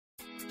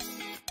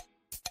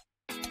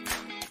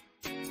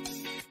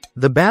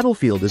The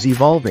battlefield is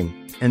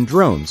evolving, and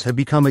drones have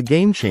become a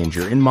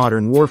game-changer in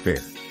modern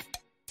warfare.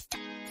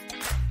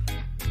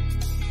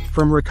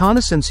 From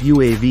reconnaissance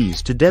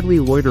UAVs to deadly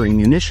loitering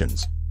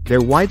munitions,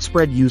 their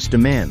widespread use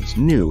demands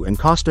new and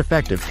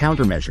cost-effective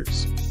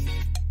countermeasures.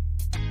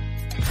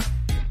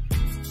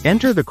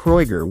 Enter the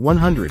Kreuger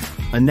 100,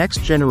 a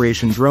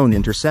next-generation drone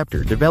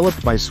interceptor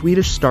developed by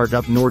Swedish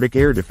startup Nordic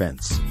Air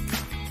Defence.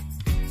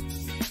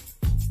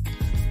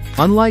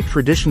 Unlike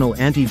traditional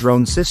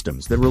anti-drone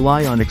systems that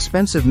rely on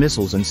expensive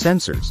missiles and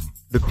sensors,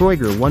 the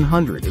Kreuger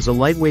 100 is a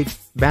lightweight,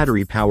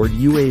 battery-powered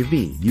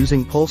UAV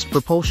using pulsed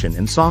propulsion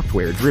and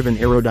software-driven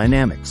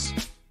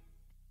aerodynamics.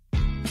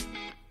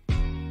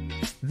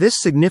 This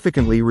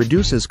significantly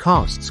reduces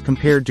costs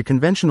compared to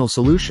conventional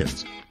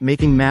solutions,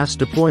 making mass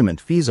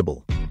deployment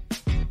feasible.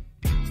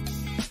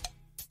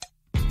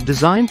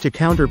 Designed to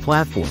counter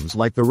platforms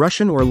like the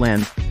Russian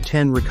Orlan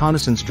 10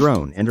 reconnaissance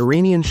drone and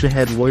Iranian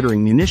Shahed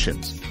loitering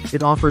munitions,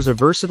 it offers a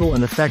versatile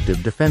and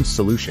effective defense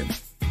solution.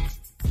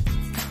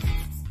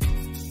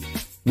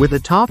 With a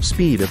top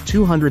speed of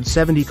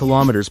 270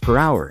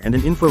 km/h and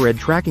an infrared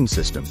tracking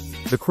system,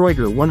 the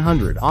Kreuger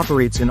 100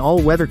 operates in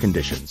all weather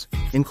conditions,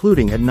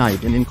 including at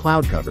night and in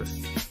cloud cover.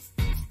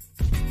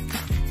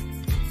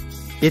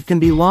 It can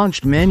be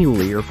launched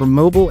manually or from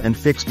mobile and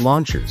fixed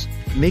launchers,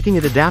 making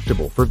it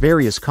adaptable for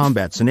various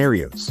combat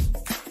scenarios.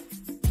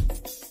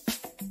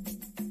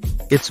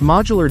 Its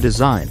modular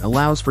design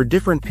allows for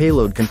different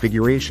payload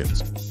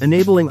configurations,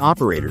 enabling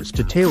operators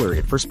to tailor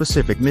it for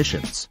specific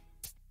missions.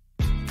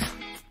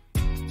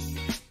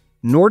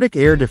 Nordic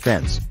Air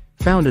Defence,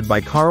 founded by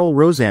Carl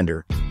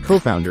Rosander,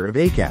 co-founder of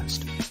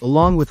ACAST,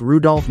 along with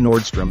Rudolf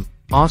Nordstrom,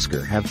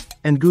 Oskar Have,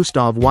 and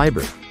Gustav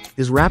Weiber,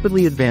 is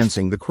rapidly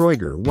advancing the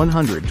Kreuger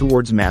 100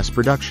 towards mass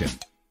production.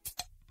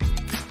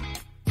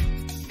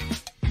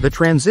 The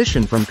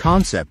transition from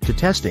concept to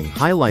testing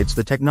highlights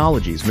the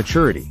technology's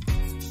maturity.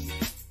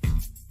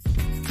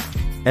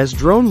 As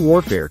drone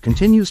warfare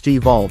continues to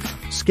evolve,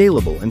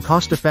 scalable and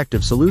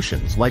cost-effective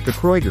solutions like the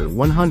Kreuger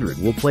 100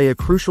 will play a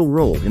crucial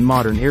role in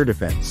modern air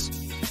defense.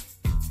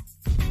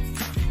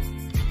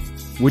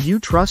 Would you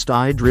trust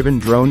AI-driven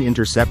drone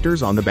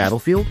interceptors on the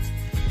battlefield?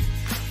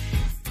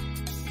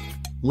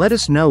 Let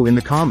us know in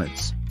the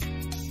comments.